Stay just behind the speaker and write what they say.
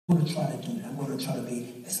I'm going to try to do that. I'm going to try to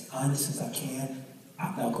be as honest as I can.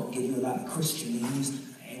 I'm not going to give you a lot of Christianese.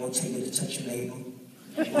 I ain't going to tell you to touch your neighbor.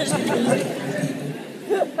 I ain't going to tell you to look at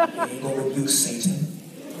people. I ain't going to rebuke Satan.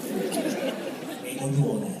 I ain't going to do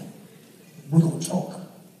all that. We're going to talk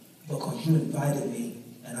because you invited me,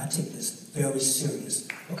 and I take this very serious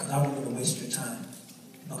because I don't want to waste your time.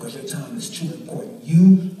 Because your time is too important.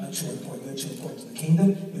 You are too important. You're too important to the kingdom.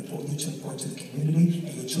 You're too important to the community.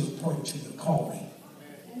 And you're too important to your calling.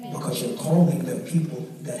 Amen. Because your calling, there are people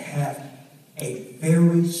that have a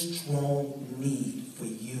very strong need for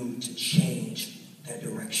you to change their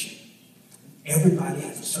direction. Everybody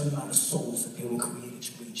has a certain amount of souls that they were created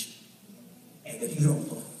to reach. And if you don't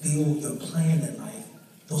fulfill your plan in life,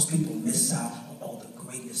 those people miss out on all the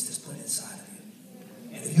greatness that's put inside of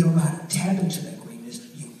you. And if you don't know how to tap into that greatness,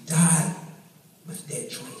 you die with dead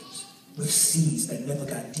dreams, with seeds that never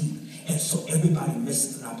got deep. And so everybody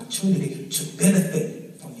misses an opportunity to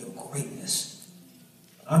benefit from your greatness.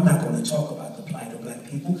 I'm not going to talk about the plight of black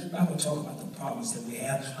people. I'm not going to talk about the problems that we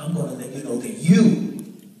have. I'm going to let you know that you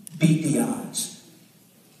beat the odds.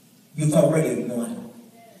 You've already won.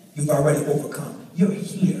 You've already overcome. You're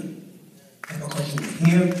here. And because you're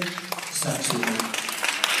here,